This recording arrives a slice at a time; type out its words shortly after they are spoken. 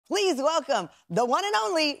Please welcome the one and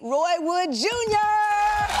only Roy Wood Jr.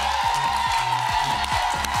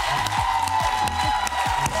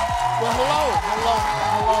 Well, hello.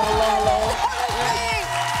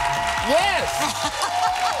 Yes.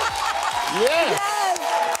 Yes.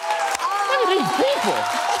 Look at these people.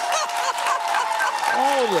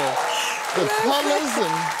 All the colors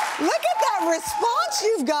and... Look at that response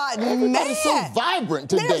you've gotten, Everybody's so vibrant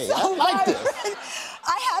today. So I like vibrant. this.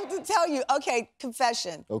 I have to tell you, okay,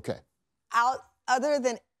 confession. Okay. Other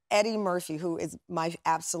than Eddie Murphy, who is my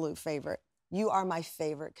absolute favorite, you are my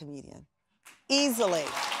favorite comedian. Easily.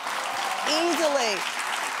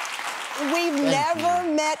 We've never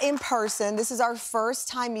met in person. This is our first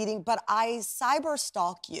time meeting, but I cyber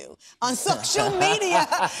stalk you on social media.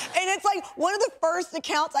 And it's like one of the first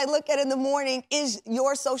accounts I look at in the morning is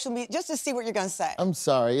your social media, just to see what you're gonna say. I'm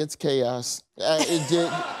sorry, it's chaos.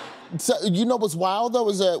 So, you know what's wild though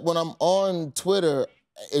is that when I'm on Twitter,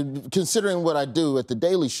 considering what I do at The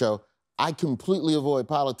Daily Show, I completely avoid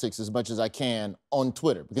politics as much as I can on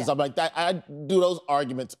Twitter because I'm like, I do those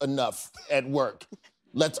arguments enough at work.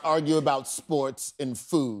 Let's argue about sports and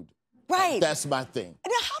food. Right. That's my thing.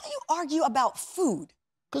 Now, how do you argue about food?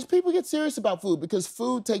 Because people get serious about food because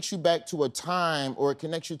food takes you back to a time or it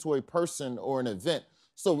connects you to a person or an event.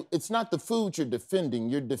 So it's not the food you're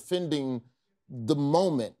defending the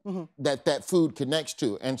moment that food connects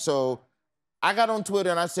to. And so I got on Twitter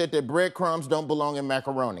and I said that breadcrumbs don't belong in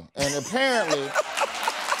macaroni. And apparently,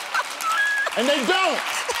 and they don't.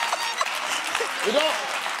 They don't.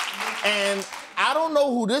 And I don't know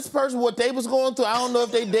who this person, what they was going through. I don't know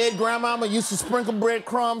if they dead grandmama used to sprinkle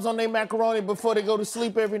breadcrumbs on their macaroni before they go to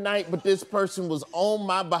sleep every night, but this person was on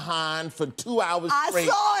my behind for 2 hours straight.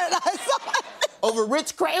 I saw it. Over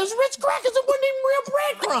Ritz crackers. It was Ritz crackers. It wasn't even real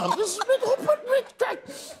breadcrumbs. Who put Ritz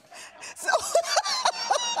crackers? So,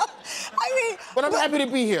 I mean... But I'm happy to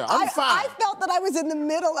be here. I'm fine. I felt that I was in the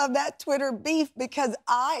middle of that Twitter beef because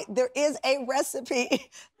there is a recipe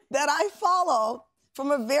that I follow from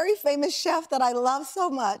a very famous chef that I love so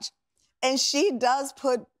much, and she does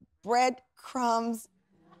put breadcrumbs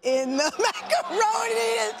in the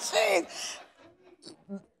macaroni and cheese.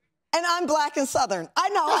 And I'm black and Southern. I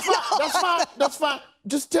know. That's fine.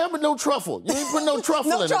 Just tell me no truffle. You ain't put no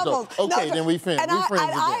truffle in it, though. Okay, then we friends. And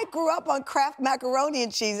I grew up on Kraft macaroni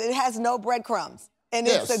and cheese. It has no breadcrumbs, and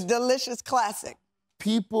it's a delicious classic.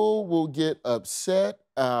 People will get upset.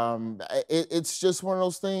 It's just one of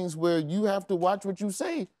those things where you have to watch what you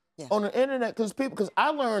say on the internet because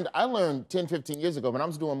I learned 10, 15 years ago when I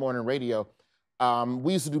was doing morning radio,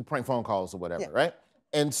 we used to do prank phone calls or whatever, right?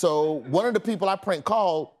 And so one of the people I prank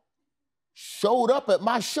called showed up at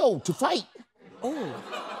my show to fight. Oh.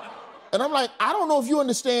 And I'm like, I don't know if you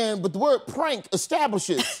understand, but the word prank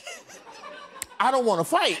establishes I don't want to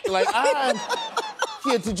fight. Like, I'm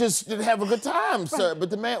here to just have a good time, sir. But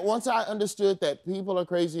the man, once I understood that people are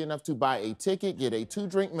crazy enough to buy a ticket, get a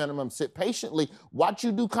 2-drink minimum, sit patiently, watch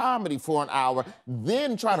you do comedy for an hour,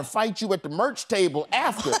 then try to fight you at the merch table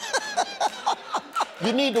after.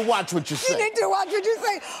 You need to watch what you say. You need to watch what you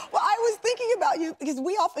say. Well, I was thinking about you because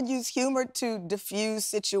we often use humor to diffuse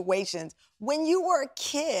situations. When you were a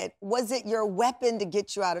kid, was it your weapon to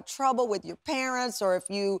get you out of trouble with your parents? Or if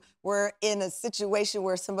you were in a situation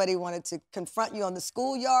where somebody wanted to confront you on the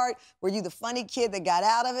schoolyard, were you the funny kid that got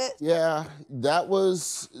out of it? Yeah, that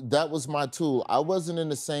was my tool. I wasn't in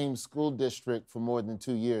the same school district for more than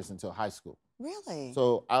 2 years until high school. Really?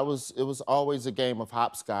 So it was always a game of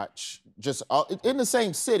hopscotch, just in the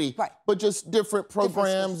same city, but just different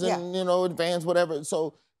programs and, you know, advanced, whatever.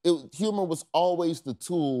 So humor was always the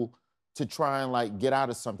tool to try and, like, get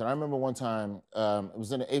out of something. I remember one time, it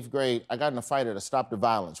was in the 8th grade, I got in a fight at a Stop the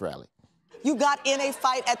Violence rally. You got in a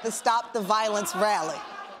fight at the Stop the Violence rally?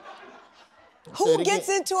 Who gets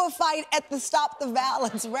into a fight at the Stop the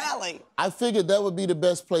Violence rally? I figured that would be the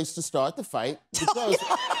best place to start the fight because...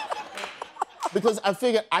 Because I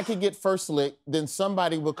figured I could get first lick, then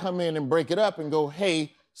somebody will come in and break it up and go,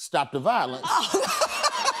 hey, stop the violence.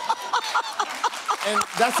 And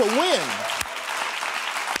that's a win.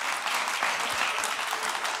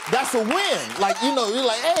 That's a win. Like, you know, you're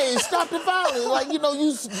like, hey, stop the violence. Like, you know,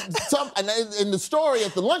 and in the story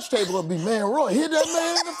at the lunch table, it'll be, man, Roy, hit that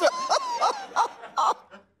man in the face.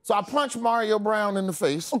 So I punched Mario Brown in the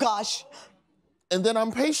face. Oh, gosh. And then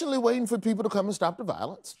I'm patiently waiting for people to come and stop the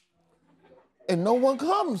violence. And no one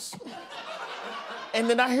comes. And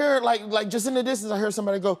then I hear, like just in the distance, I hear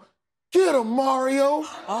somebody go, get him, Mario.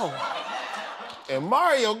 Oh. And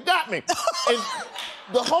Mario got me. And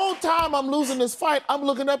the whole time I'm losing this fight, I'm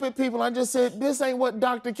looking up at people. I just said, this ain't what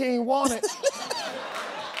Dr. King wanted.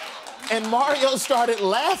 And Mario started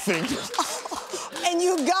laughing. And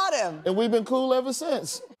you got him. And we've been cool ever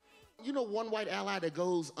since. You know, one white ally that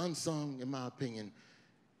goes unsung, in my opinion,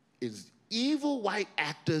 is evil white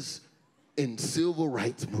actors in civil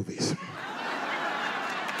rights movies.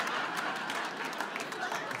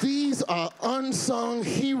 These are unsung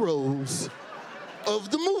heroes of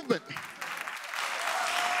the movement.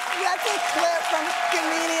 That's a clip from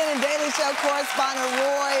comedian and Daily Show correspondent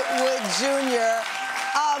Roy Wood Jr.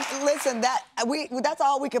 Listen, that's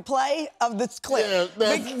all we could play of this clip.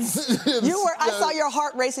 Yeah, I saw your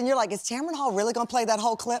heart racing. You're like, is Tamron Hall really gonna play that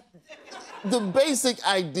whole clip? The basic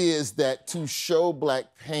idea is that to show Black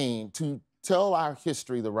pain, to tell our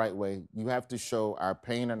history the right way, you have to show our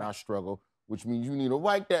pain and our struggle, which means you need a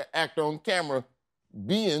white actor on camera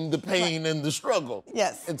being the pain and the struggle.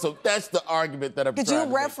 Yes. And so that's the argument that I'm trying to make. Could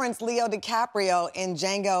you reference Leo DiCaprio in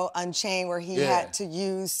Django Unchained, where he had to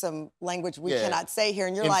use some language we cannot say here,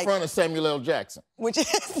 and you're like... In front of Samuel L. Jackson. Which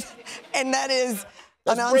is... And that is...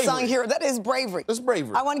 That's an unsung hero. That is bravery. That's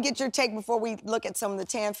bravery. I want to get your take before we look at some of the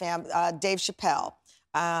Tam fam. Dave Chappelle.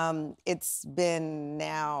 It's been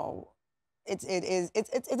now... It's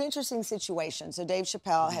an interesting situation. So Dave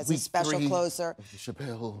Chappelle has a special closer. The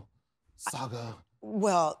Chappelle saga.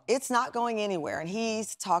 Well, it's not going anywhere, and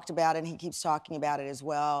he's talked about it, and he keeps talking about it as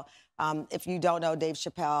well. If you don't know, Dave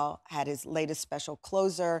Chappelle had his latest special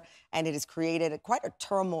closer, and it has created quite a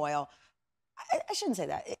turmoil. I shouldn't say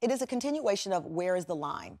that. It is a continuation of where is the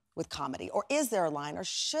line with comedy, or is there a line, or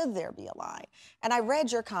should there be a line? And I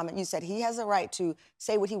read your comment. You said he has a right to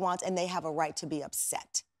say what he wants, and they have a right to be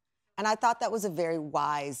upset. And I thought that was a very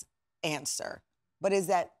wise answer. But is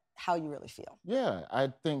that how you really feel? Yeah,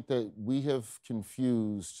 I think that we have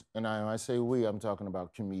confused, and I say we, I'm talking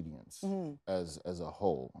about comedians as a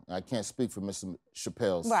whole. I can't speak for Mr.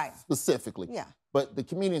 Chappelle specifically. Yeah. But the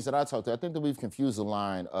comedians that I talk to, I think that we've confused the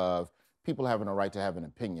line of people having a right to have an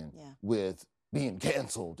opinion with being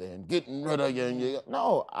canceled and getting rid of you.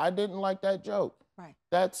 No, I didn't like that joke. Right.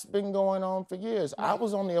 That's been going on for years. Right. I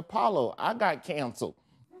was on the Apollo. I got canceled.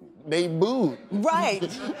 They booed. Right.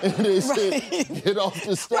 They said, get off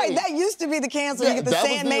the stage. Right, that used to be the cancel. You get the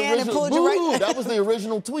Sandman and pulled you right. That was the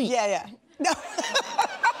original tweet. Yeah. No.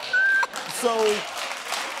 So,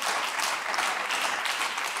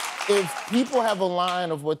 if people have a line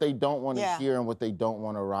of what they don't want to hear and what they don't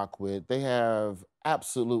want to rock with, they have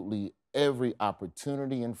absolutely every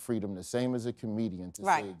opportunity and freedom, the same as a comedian, to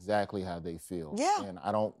say exactly how they feel. Yeah.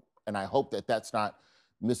 And I hope that that's not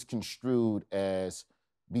misconstrued as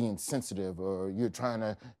being sensitive or you're trying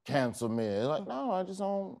to cancel me. Like, no, I just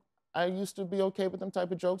don't. I used to be okay with them type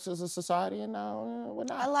of jokes as a society, and now we're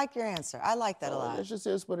not. I like your answer. I like that a lot. It just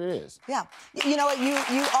is what it is. Yeah. You know what?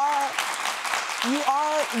 You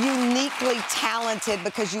are uniquely talented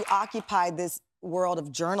because you occupy this world of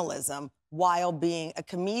journalism while being a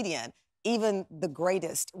comedian. Even the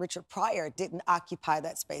greatest, Richard Pryor, didn't occupy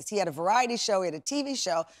that space. He had a variety show, he had a TV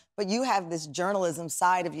show, but you have this journalism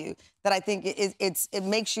side of you that I think it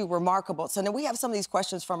makes you remarkable. So now we have some of these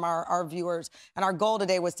questions from our viewers, and our goal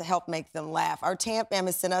today was to help make them laugh. Our Tam fam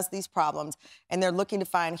has sent us these problems, and they're looking to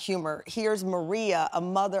find humor. Here's Maria, a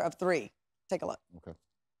mother of 3. Take a look. Okay.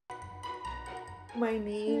 My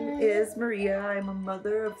name is Maria. I'm a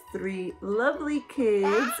mother of 3 lovely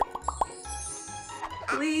kids.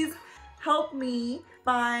 Please help me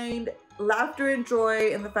find laughter and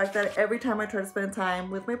joy in the fact that every time I try to spend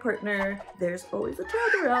time with my partner, there's always a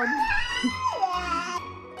child around.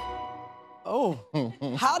 Oh,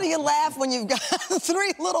 how do you laugh when you've got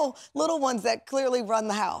 3 little ones that clearly run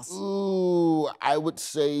the house? Ooh, I would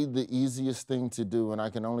say the easiest thing to do, and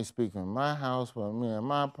I can only speak in my house with me and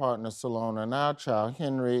my partner, Salona, and our child,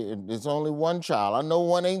 Henry. There's only 1 child. I know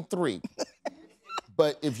 1 ain't 3.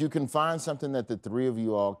 But if you can find something that the 3 of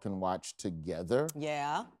you all can watch together,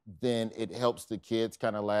 then it helps the kids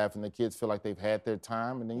kind of laugh, and the kids feel like they've had their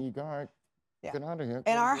time, and then you go, all right, get out of here.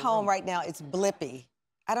 In our home right now, it's Blippi.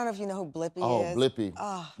 I don't know if you know who Blippi is. Oh, Blippi.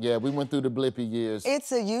 Oh. Yeah, we went through the Blippi years.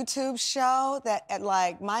 It's a YouTube show that,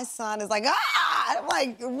 like, my son is like, ah! I'm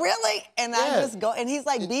like, really? And I just go, and he's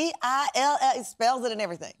like, B-I-L-L, he spells it and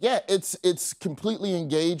everything. Yeah, it's completely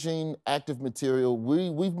engaging, active material.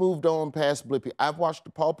 We've moved on past Blippi. I've watched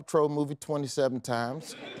the Paw Patrol movie 27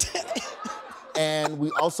 times. And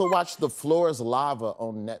we also watched The Floor is Lava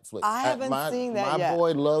on Netflix. I haven't seen that yet. My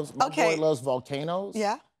boy loves volcanoes.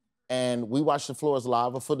 Yeah. And we watched The Floor is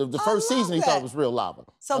Lava. For the first season, he thought it was real lava.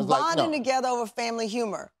 So bonding together over family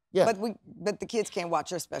humor. Yeah. But the kids can't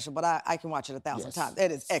watch your special, but I can watch it 1,000 times.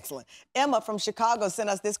 It is excellent. Emma from Chicago sent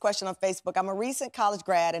us this question on Facebook. I'm a recent college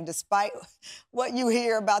grad, and despite what you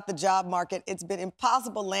hear about the job market, it's been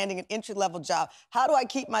impossible landing an entry-level job. How do I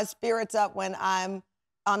keep my spirits up when I'm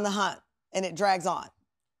on the hunt? and it drags on?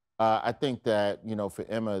 I think that, you know, for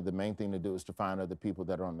Emma, the main thing to do is to find other people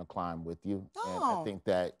that are on the climb with you. Oh. And I think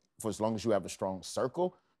that for as long as you have a strong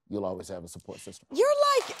circle, you'll always have a support system. You're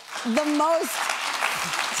like the most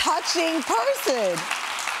touching person.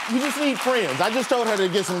 You just need friends. I just told her to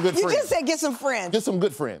get some good friends. You just said get some friends. Get some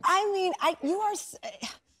good friends. I mean,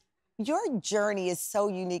 your journey is so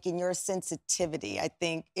unique, and your sensitivity, I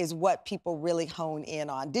think, is what people really hone in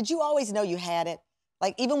on. Did you always know you had it?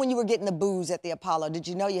 Like, even when you were getting the booze at the Apollo, did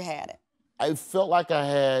you know you had it? I felt like I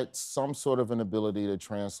had some sort of an ability to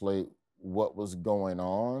translate what was going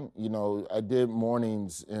on. You know, I did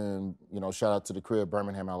mornings in, you know, shout out to the crib,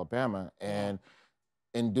 Birmingham, Alabama, and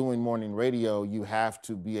in doing morning radio, you have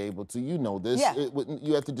to be able to, you know this,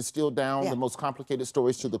 you have to distill down the most complicated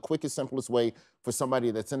stories to the quickest, simplest way for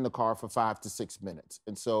somebody that's in the car for 5 to 6 minutes.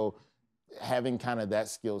 And so having kind of that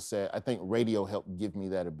skill set, I think radio helped give me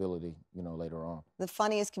that ability, you know, later on. The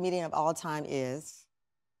funniest comedian of all time is?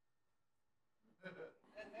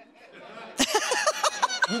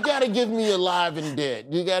 You gotta give me alive and dead.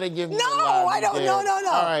 You gotta give me alive and dead. No, I don't,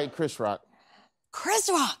 no. All right, Chris Rock. Chris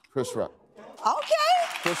Rock? Chris Rock.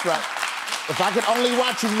 Okay. Chris Rock. If I could only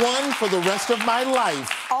watch one for the rest of my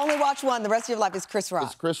life. Only watch one the rest of your life is Chris Rock.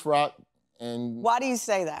 It's Chris Rock. And why do you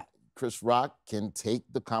say that? Chris Rock can take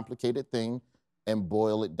the complicated thing and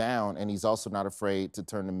boil it down, and he's also not afraid to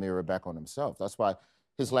turn the mirror back on himself. That's why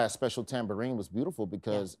his last special, Tambourine, was beautiful,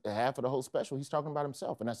 because half of the whole special, he's talking about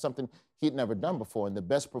himself, and that's something he'd never done before. And the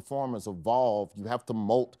best performers evolve. You have to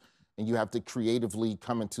molt, and you have to creatively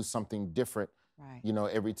come into something different, you know,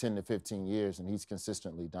 every 10 to 15 years, and he's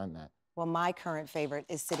consistently done that. Well, my current favorite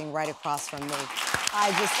is sitting right across from me.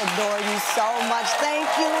 I just adore you so much. Thank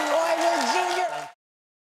you, Roy Wood Jr.